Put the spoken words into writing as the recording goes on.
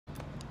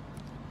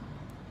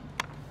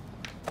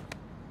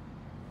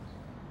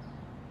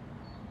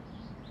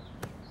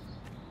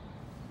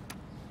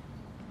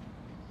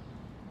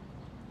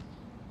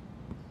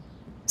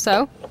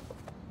So?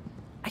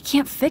 I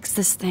can't fix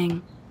this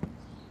thing.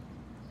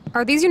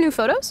 Are these your new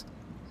photos?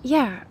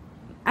 Yeah,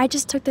 I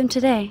just took them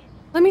today.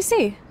 Let me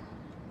see.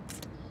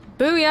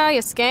 Booyah,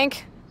 you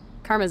skank.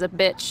 Karma's a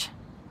bitch.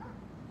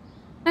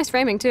 Nice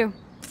framing, too.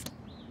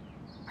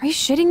 Are you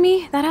shitting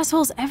me? That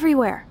asshole's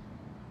everywhere.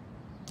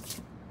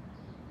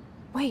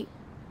 Wait.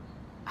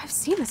 I've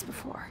seen this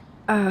before.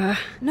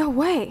 No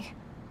way.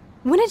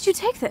 When did you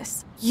take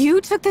this? You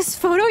took this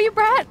photo, you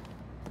brat?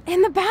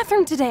 In the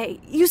bathroom today.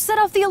 You set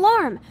off the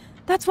alarm.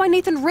 That's why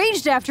Nathan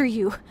raged after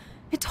you.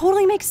 It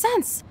totally makes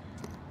sense.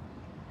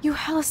 You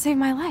hella saved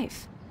my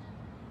life.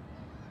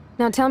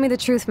 Now tell me the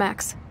truth,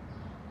 Max.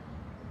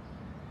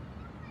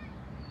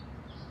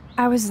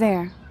 I was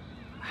there,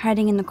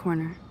 hiding in the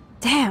corner.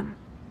 Damn,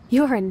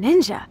 you're a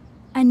ninja.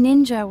 A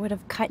ninja would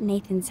have cut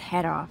Nathan's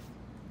head off.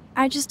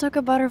 I just took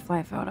a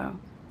butterfly photo.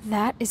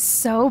 That is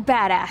so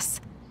badass.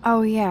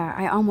 Oh yeah,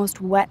 I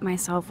almost wet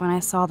myself when I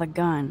saw the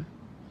gun.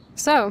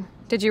 So,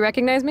 did you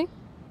recognize me?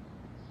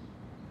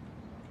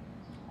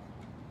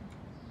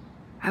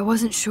 I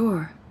wasn't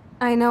sure.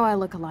 I know I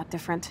look a lot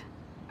different.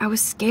 I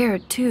was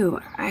scared, too.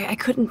 I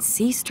couldn't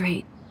see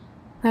straight.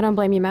 I don't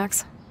blame you,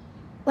 Max.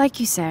 Like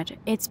you said,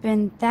 it's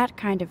been that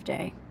kind of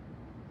day.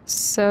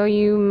 So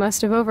you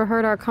must have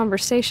overheard our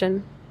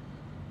conversation.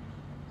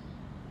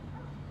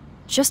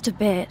 Just a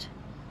bit.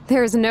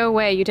 There's no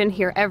way you didn't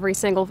hear every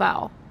single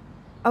vowel.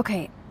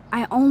 Okay,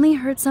 I only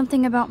heard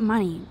something about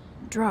money,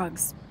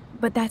 drugs,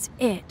 but that's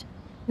it.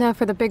 Now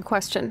for the big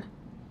question.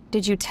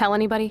 Did you tell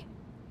anybody?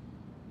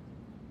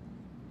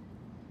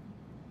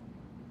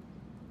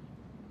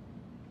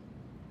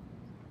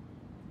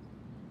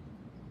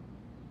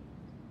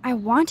 I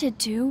wanted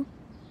to.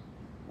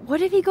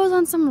 What if he goes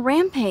on some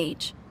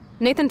rampage?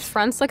 Nathan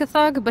fronts like a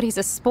thug, but he's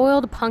a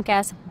spoiled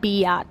punk-ass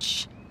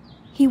biatch.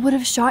 He would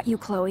have shot you,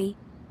 Chloe.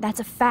 That's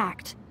a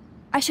fact.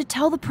 I should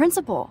tell the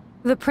principal.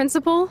 The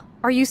principal?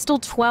 Are you still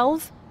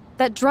 12?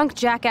 That drunk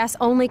jackass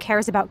only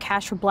cares about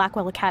cash for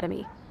Blackwell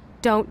Academy.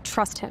 Don't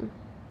trust him.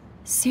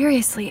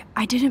 Seriously,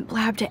 I didn't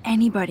blab to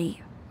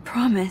anybody.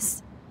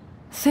 Promise.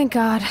 Thank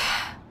God.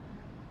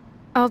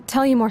 I'll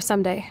tell you more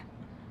someday.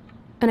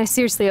 And I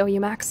seriously owe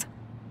you, Max.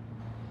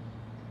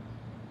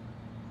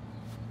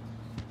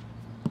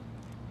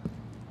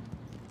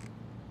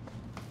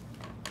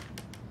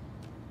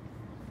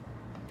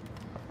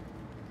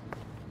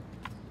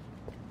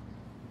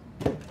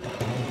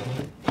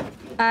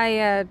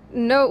 I,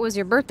 know it was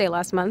your birthday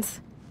last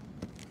month.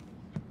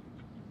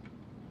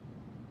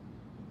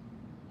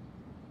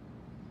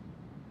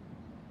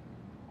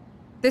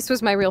 This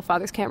was my real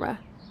father's camera.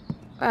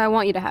 I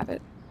want you to have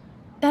it.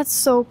 That's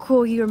so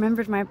cool you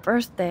remembered my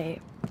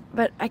birthday.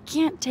 But I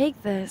can't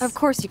take this. Of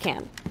course you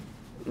can.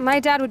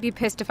 My dad would be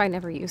pissed if I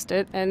never used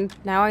it, and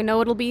now I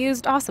know it'll be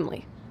used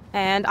awesomely.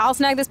 And I'll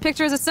snag this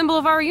picture as a symbol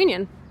of our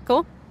reunion.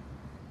 Cool?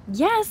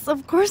 Yes,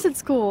 of course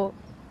it's cool.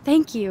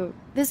 Thank you.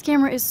 This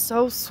camera is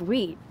so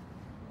sweet.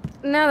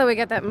 Now that we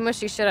got that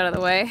mushy shit out of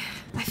the way,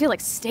 I feel like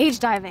stage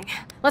diving.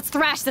 Let's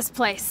thrash this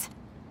place.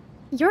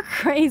 You're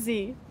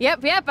crazy.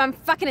 Yep, I'm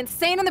fucking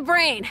insane in the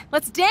brain.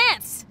 Let's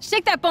dance!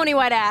 Shake that bony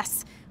white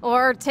ass.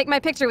 Or take my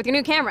picture with your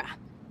new camera.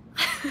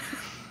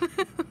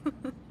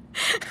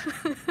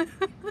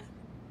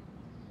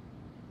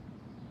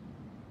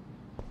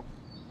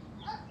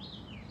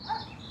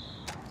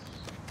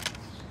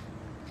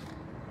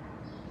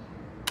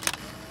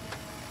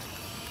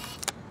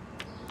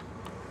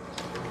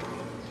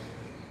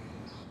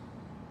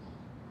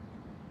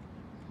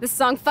 This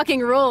song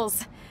fucking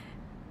rules.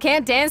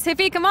 Can't dance,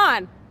 hippie? Come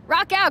on.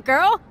 Rock out,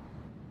 girl.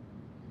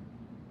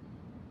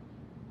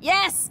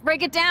 Yes!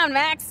 Break it down,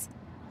 Max.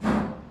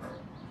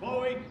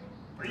 Chloe,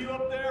 are you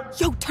up there?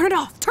 Yo, turn it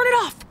off! Turn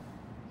it off!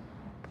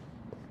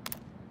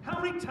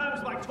 How many times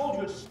have I told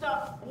you to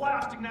stop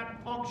blasting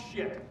that punk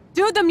shit?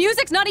 Dude, the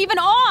music's not even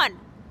on!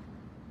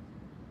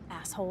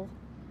 Asshole.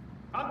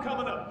 I'm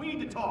coming up. We need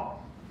to talk.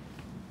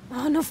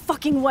 Oh, no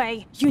fucking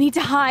way. You need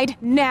to hide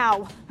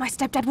now. My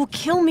stepdad will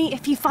kill me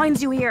if he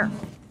finds you here.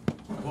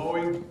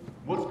 Chloe,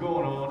 what's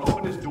going on?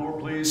 Open this door,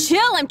 please.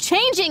 Chill, I'm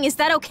changing. Is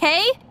that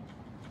okay?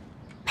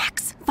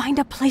 Max, find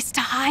a place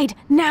to hide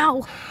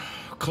now.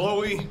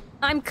 Chloe?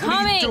 I'm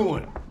coming. What are you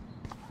doing?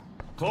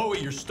 Chloe,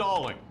 you're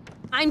stalling.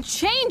 I'm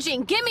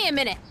changing. Give me a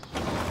minute.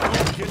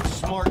 Don't get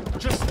smart.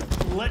 Just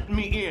let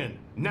me in.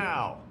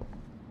 Now.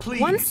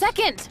 Please. 1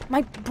 second.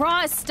 My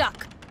bra is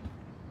stuck.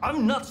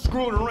 I'm not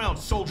screwing around,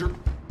 soldier.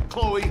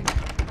 Chloe,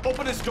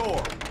 open this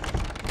door.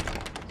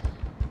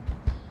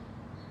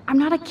 I'm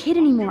not a kid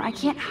anymore. I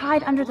can't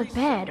hide under the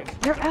bed.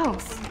 Where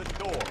else? Open the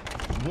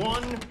door.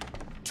 1,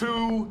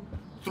 2,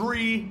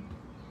 3.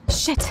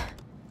 Shit.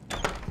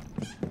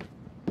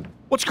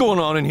 What's going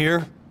on in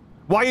here?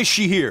 Why is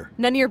she here?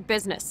 None of your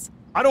business.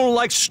 I don't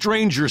like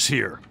strangers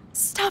here.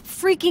 Stop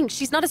freaking.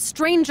 She's not a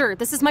stranger.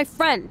 This is my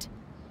friend.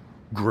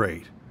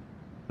 Great.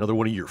 Another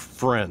one of your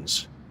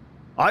friends.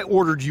 I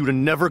ordered you to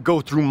never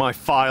go through my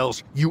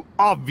files. You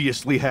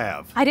obviously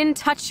have. I didn't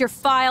touch your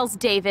files,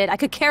 David. I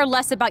could care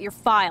less about your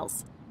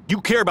files.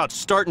 You care about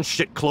starting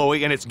shit,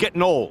 Chloe, and it's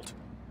getting old.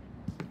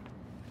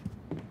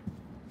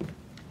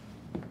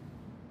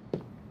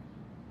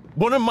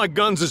 One of my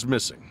guns is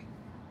missing.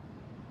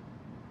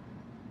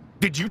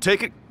 Did you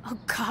take it? Oh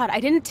God, I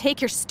didn't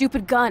take your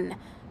stupid gun.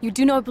 You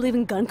do know I believe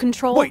in gun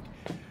control? Wait,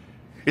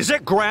 is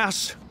that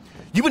grass?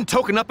 You been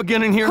token up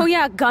again in here? Oh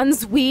yeah,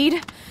 guns,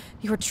 weed.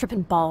 You were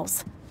tripping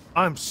balls.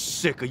 I'm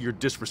sick of your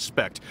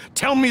disrespect.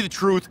 Tell me the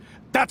truth.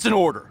 That's an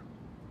order.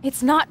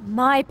 It's not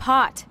my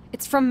pot.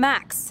 It's from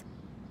Max.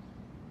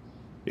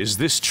 Is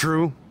this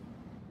true?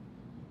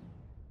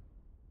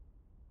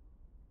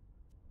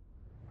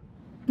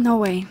 No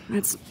way,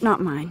 that's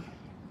not mine.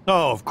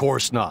 Oh, of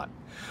course not.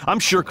 I'm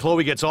sure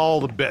Chloe gets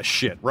all the best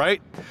shit,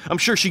 right? I'm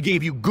sure she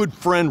gave you good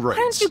friend rates.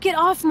 Why don't you get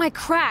off my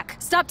crack?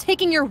 Stop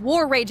taking your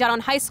war rage out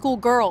on high school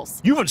girls.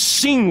 You haven't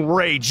seen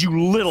rage,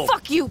 you little...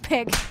 Fuck you,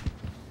 pig!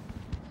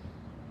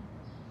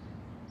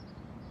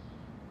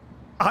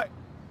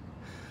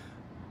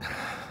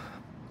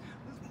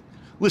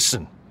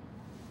 Listen.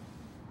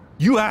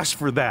 You asked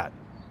for that.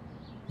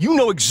 You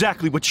know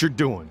exactly what you're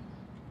doing.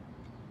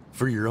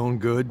 For your own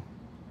good,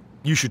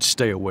 you should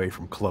stay away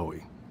from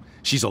Chloe.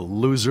 She's a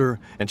loser,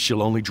 and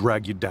she'll only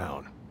drag you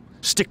down.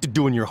 Stick to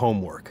doing your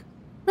homework.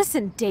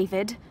 Listen,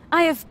 David.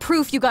 I have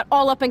proof you got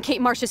all up in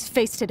Kate Marsh's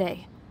face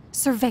today.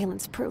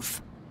 Surveillance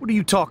proof. What are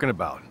you talking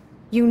about?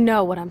 You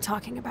know what I'm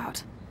talking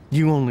about.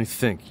 You only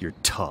think you're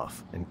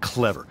tough and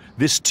clever.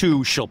 This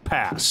too shall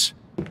pass.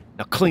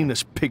 Now clean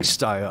this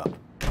pigsty up.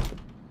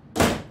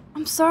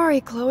 I'm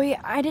sorry, Chloe.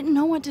 I didn't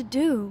know what to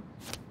do.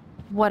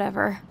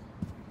 Whatever.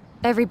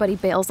 Everybody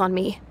bails on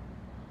me.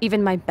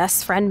 Even my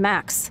best friend,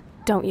 Max.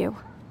 Don't you?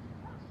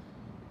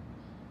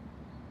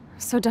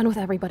 So done with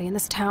everybody in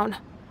this town.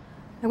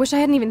 I wish I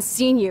hadn't even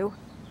seen you.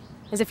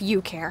 As if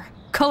you care.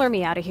 Color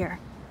me out of here.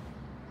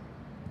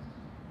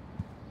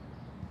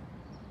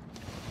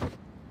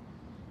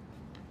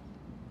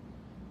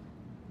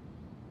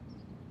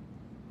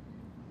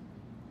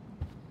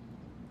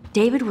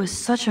 David was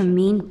such a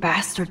mean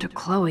bastard to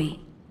Chloe.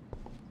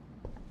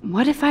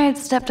 What if I had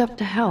stepped up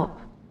to help?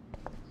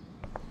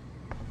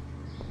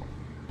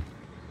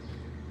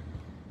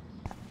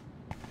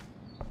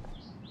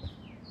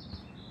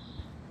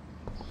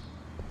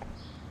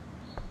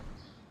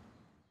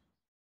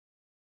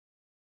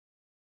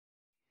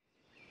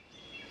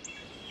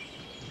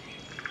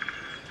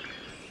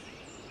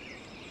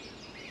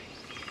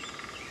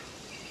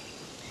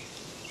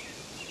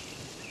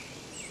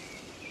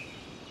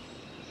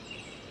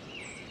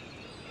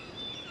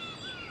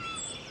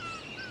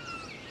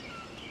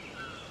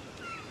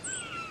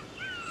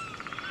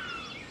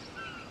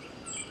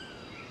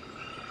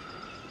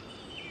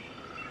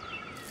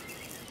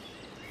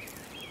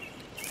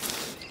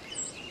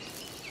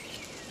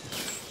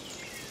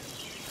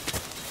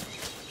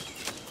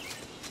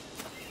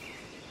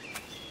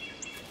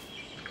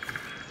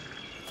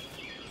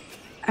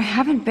 I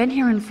haven't been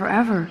here in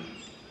forever.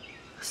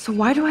 So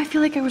why do I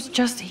feel like I was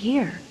just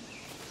here?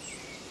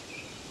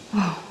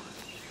 Whoa.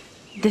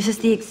 This is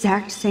the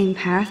exact same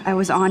path I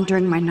was on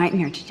during my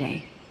nightmare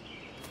today.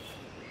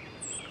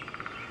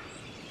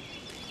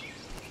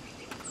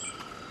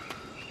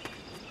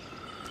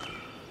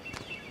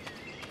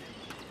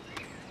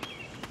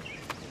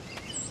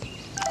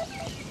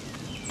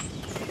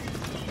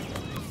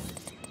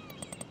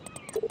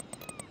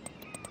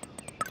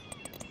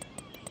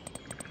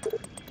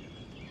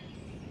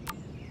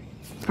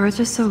 Birds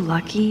are so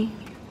lucky,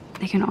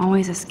 they can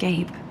always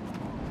escape.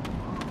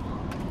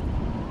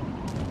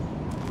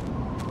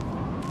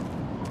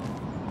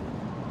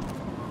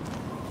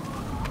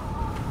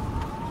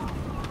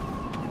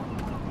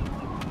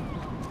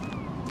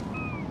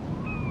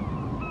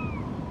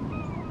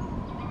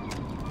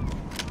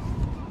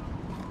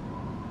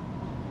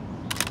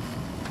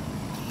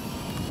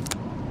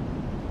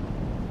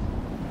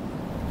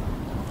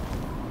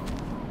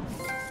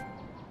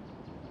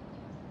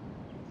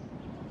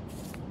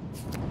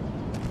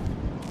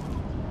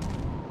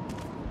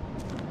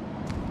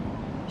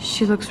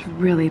 She looks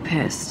really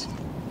pissed.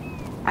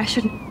 I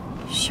shouldn't...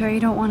 Sure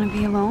you don't want to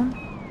be alone?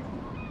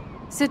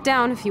 Sit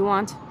down if you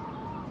want.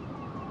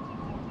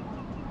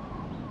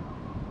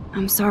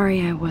 I'm sorry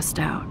I wussed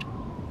out.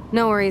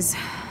 No worries.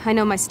 I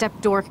know my step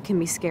dork can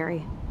be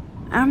scary.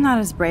 I'm not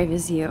as brave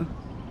as you.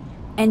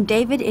 And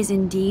David is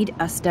indeed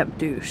a step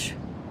douche.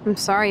 I'm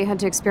sorry you had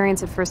to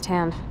experience it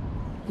firsthand.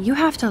 You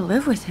have to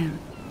live with him.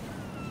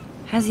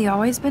 Has he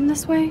always been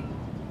this way?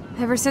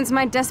 Ever since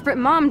my desperate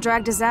mom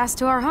dragged his ass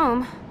to our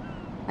home.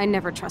 I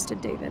never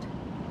trusted David.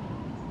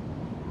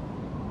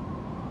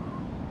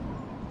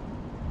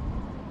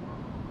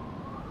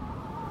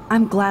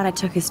 I'm glad I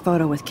took his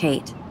photo with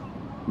Kate.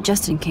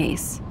 Just in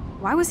case.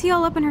 Why was he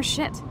all up in her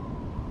shit?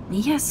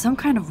 He has some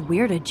kind of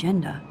weird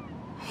agenda.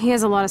 He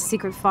has a lot of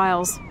secret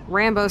files.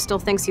 Rambo still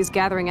thinks he's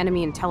gathering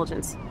enemy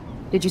intelligence.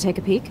 Did you take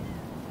a peek?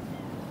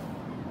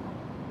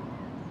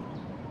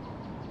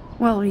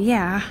 Well,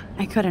 yeah,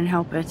 I couldn't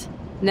help it.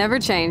 Never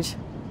change.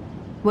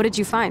 What did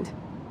you find?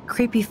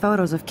 Creepy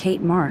photos of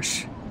Kate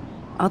Marsh.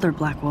 Other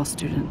Blackwell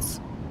students.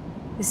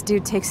 This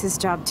dude takes his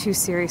job too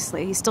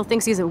seriously. He still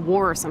thinks he's at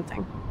war or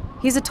something.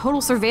 He's a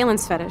total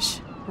surveillance fetish.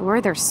 Where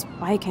are there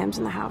spy cams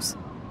in the house?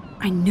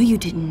 I knew you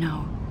didn't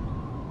know.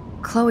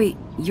 Chloe,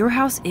 your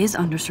house is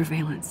under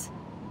surveillance.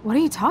 What are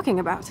you talking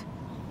about?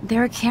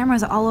 There are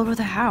cameras all over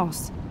the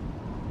house.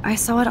 I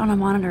saw it on a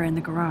monitor in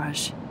the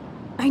garage.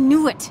 I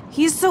knew it!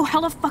 He is so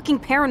hella fucking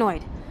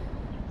paranoid.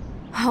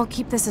 I'll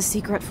keep this a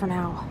secret for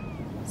now.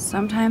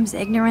 Sometimes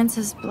ignorance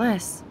is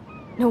bliss.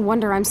 No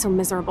wonder I'm so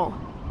miserable.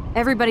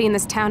 Everybody in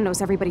this town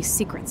knows everybody's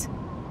secrets.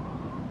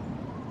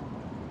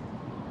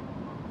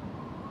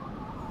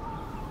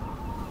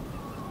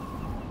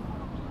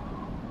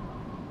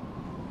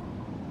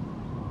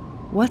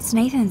 What's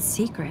Nathan's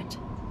secret?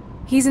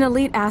 He's an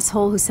elite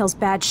asshole who sells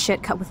bad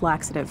shit cut with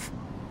laxative.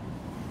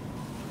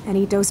 And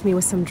he dosed me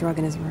with some drug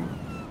in his room.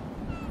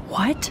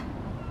 What?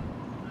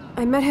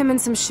 I met him in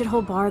some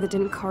shithole bar that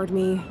didn't card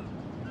me.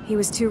 He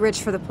was too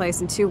rich for the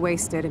place and too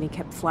wasted, and he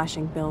kept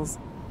flashing bills.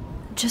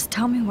 Just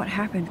tell me what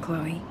happened,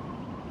 Chloe.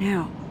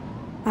 Now.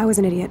 I was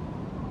an idiot.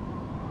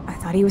 I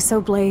thought he was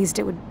so blazed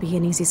it would be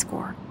an easy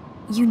score.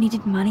 You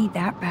needed money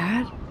that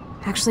bad?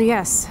 Actually,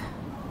 yes.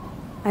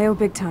 I owe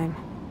big time.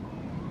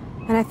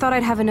 And I thought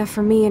I'd have enough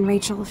for me and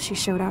Rachel if she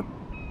showed up.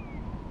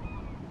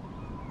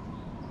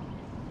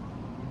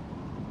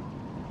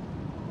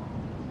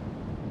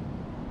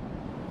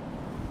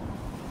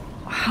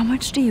 How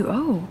much do you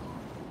owe?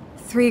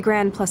 $3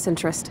 grand plus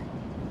interest.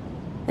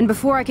 And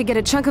before I could get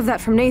a chunk of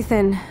that from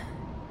Nathan,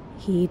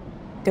 he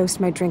dosed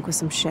my drink with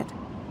some shit.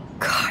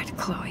 God,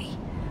 Chloe.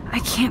 I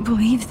can't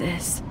believe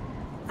this.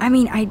 I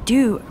mean, I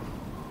do.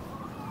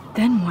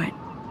 Then what?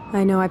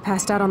 I know I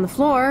passed out on the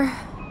floor.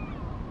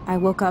 I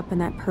woke up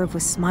and that perv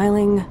was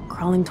smiling,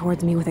 crawling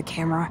towards me with a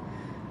camera.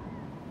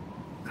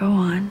 Go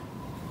on.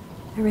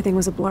 Everything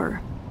was a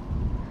blur.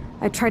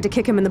 I tried to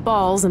kick him in the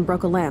balls and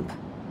broke a lamp.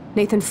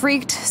 Nathan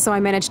freaked, so I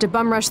managed to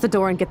bum rush the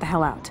door and get the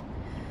hell out.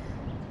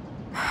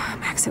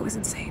 Max, it was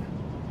insane.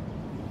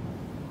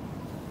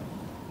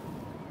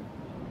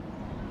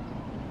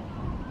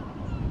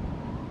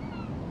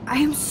 I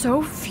am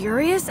so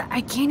furious,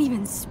 I can't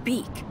even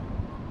speak.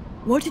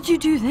 What did you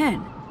do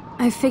then?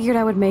 I figured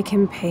I would make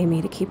him pay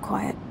me to keep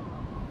quiet.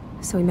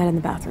 So we met in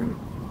the bathroom.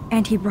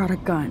 And he brought a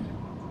gun.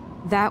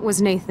 That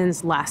was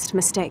Nathan's last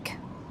mistake.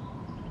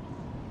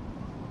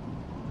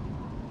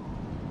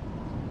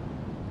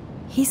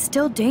 He's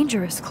still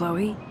dangerous,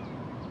 Chloe.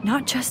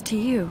 Not just to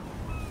you.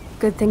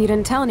 Good thing you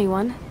didn't tell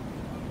anyone.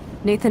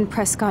 Nathan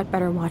Prescott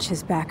better watch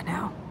his back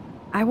now.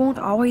 I won't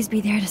always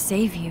be there to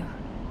save you.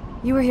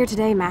 You were here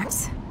today,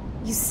 Max.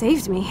 You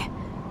saved me.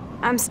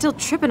 I'm still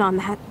tripping on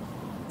that.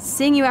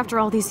 Seeing you after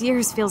all these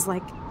years feels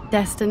like...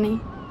 Destiny.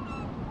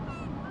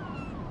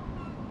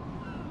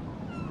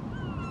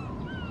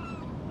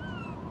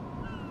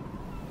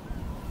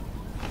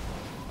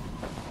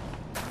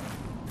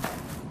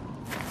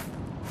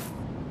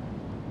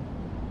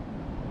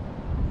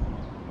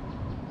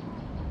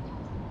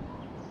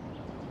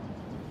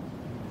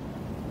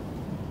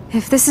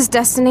 If this is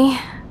destiny,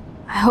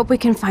 I hope we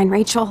can find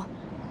Rachel.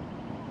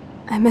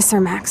 I miss her,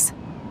 Max.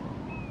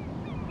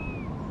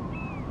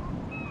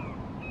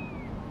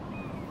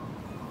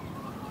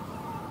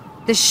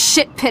 This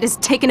shit pit has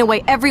taken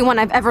away everyone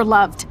I've ever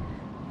loved.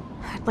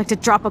 I'd like to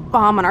drop a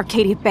bomb on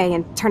Arcadia Bay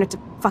and turn it to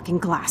fucking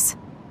glass.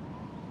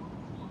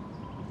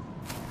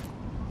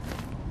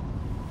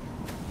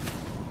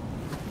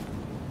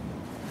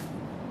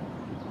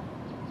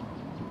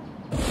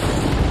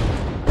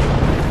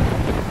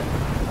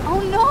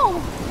 Oh no!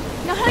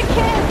 Not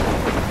again!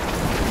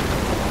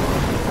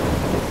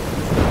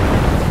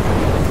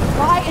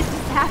 Why is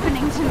this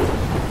happening to me?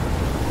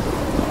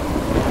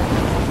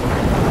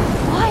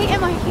 Why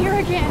am I here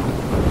again?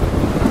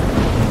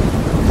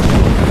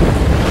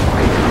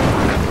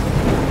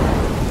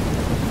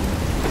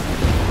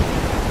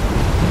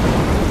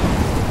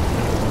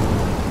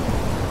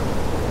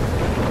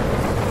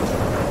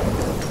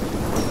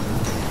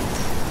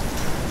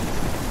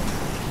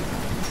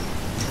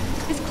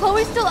 Is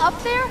Chloe still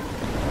up there?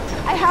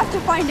 I have to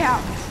find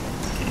out.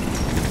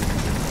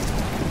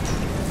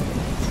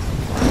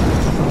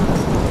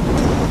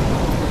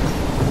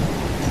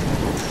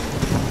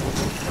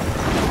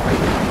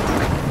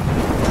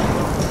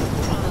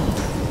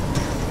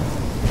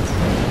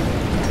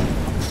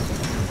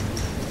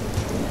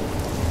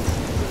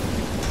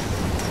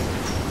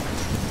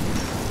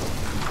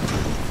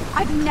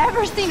 I've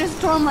never seen a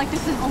storm like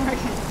this in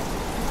Oregon.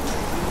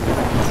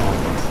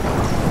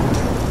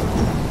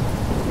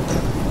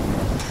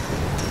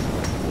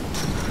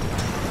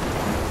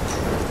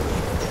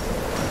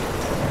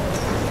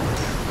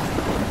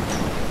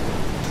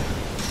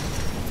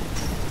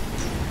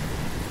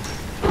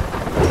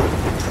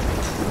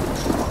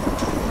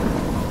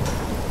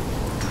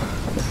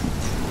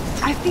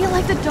 I feel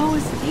like the dough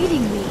is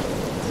feeding me.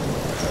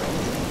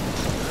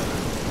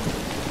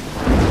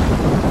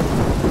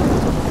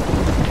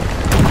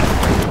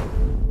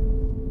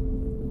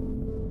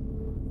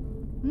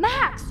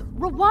 Max,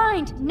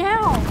 rewind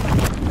now.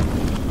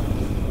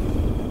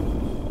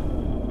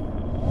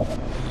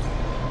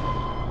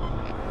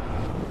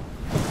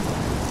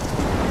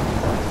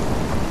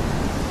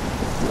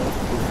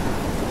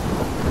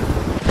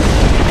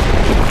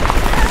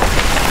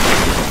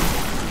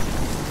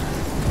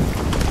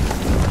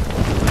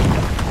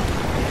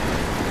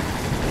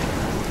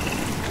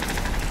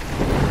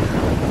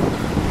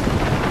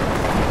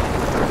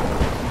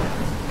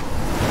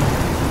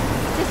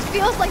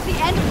 feels like the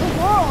end of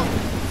the world.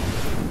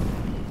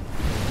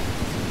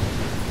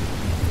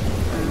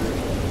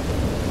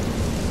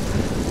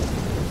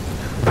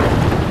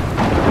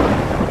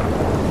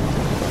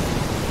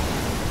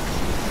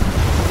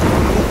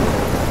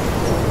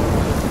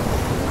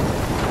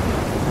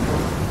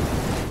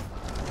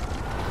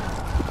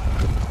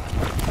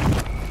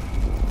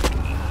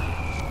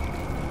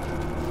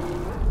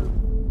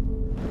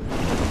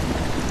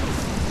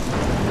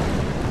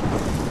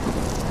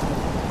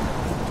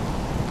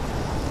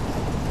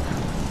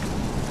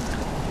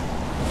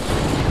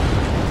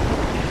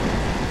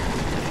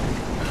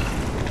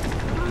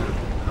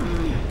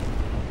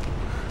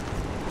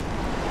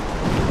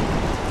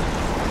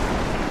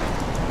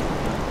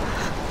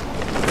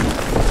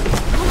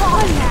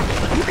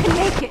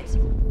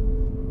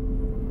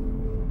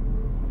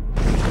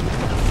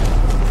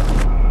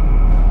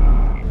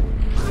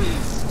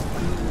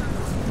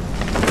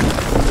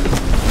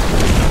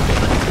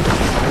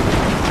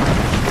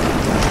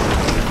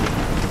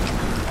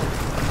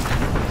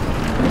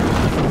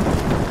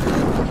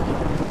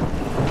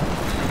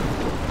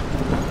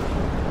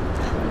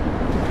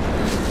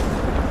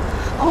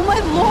 Oh my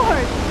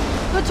lord!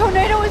 The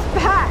tornado is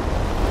back!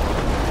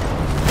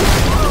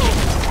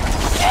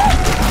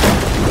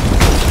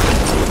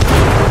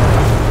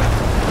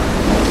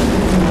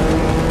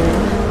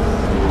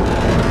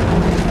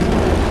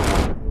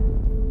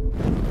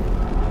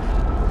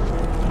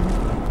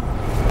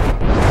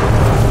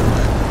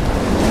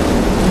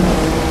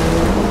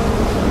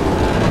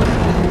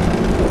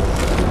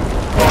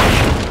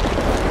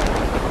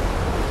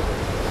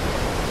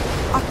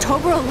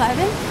 October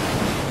 11th?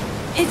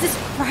 Is this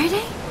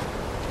Friday?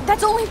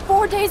 That's only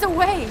 4 days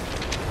away!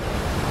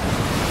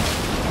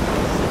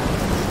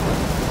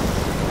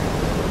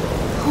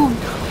 Oh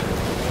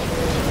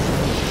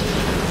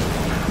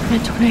no.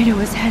 The tornado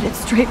is headed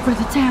straight for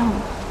the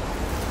town.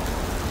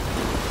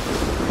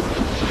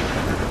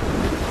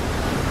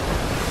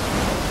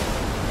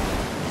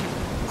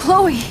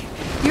 Chloe,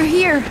 you're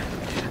here.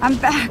 I'm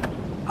back.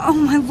 Oh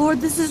my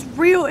lord, this is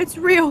real. It's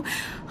real.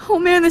 Oh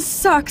man, this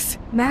sucks.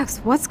 Max,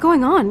 what's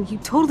going on? You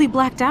totally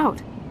blacked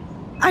out.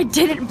 I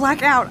didn't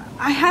black out.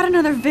 I had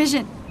another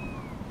vision.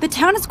 The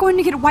town is going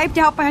to get wiped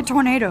out by a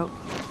tornado.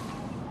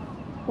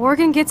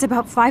 Oregon gets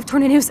about 5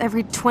 tornadoes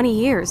every 20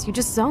 years. You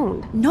just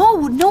zoned.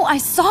 No, I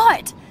saw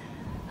it.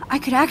 I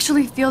could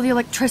actually feel the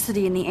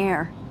electricity in the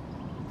air.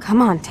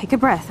 Come on, take a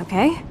breath,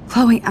 okay?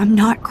 Chloe, I'm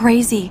not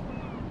crazy.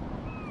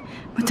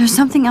 But there's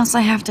something else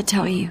I have to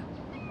tell you.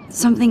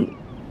 Something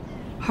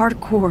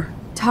hardcore.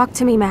 Talk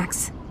to me,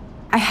 Max.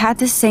 I had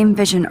this same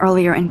vision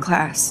earlier in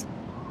class.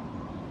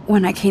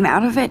 When I came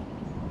out of it,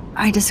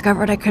 I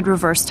discovered I could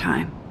reverse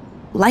time.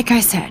 Like I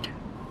said,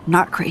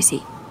 not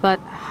crazy. But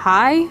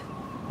high,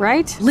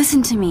 right?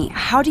 Listen to me.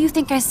 How do you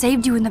think I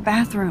saved you in the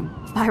bathroom?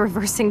 By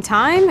reversing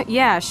time?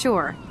 Yeah,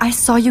 sure. I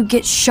saw you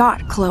get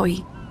shot,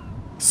 Chloe.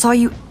 Saw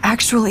you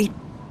actually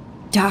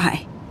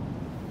die.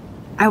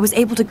 I was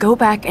able to go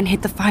back and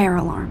hit the fire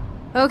alarm.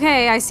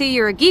 Okay, I see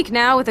you're a geek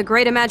now with a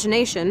great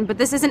imagination, but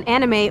this isn't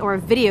anime or a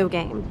video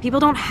game. People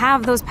don't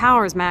have those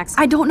powers, Max.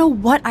 I don't know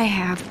what I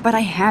have, but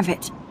I have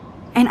it.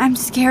 And I'm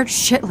scared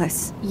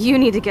shitless. You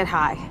need to get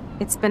high.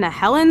 It's been a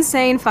hell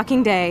insane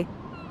fucking day.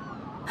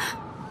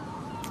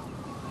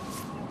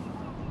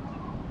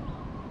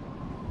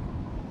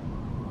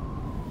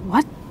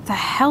 What the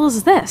hell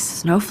is this?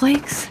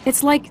 Snowflakes?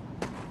 It's like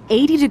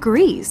 80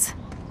 degrees.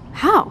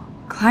 How?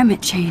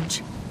 Climate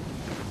change.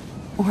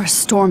 Or a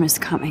storm is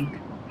coming.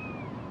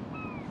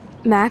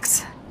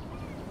 Max,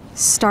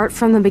 start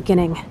from the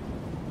beginning.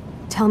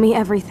 Tell me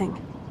everything.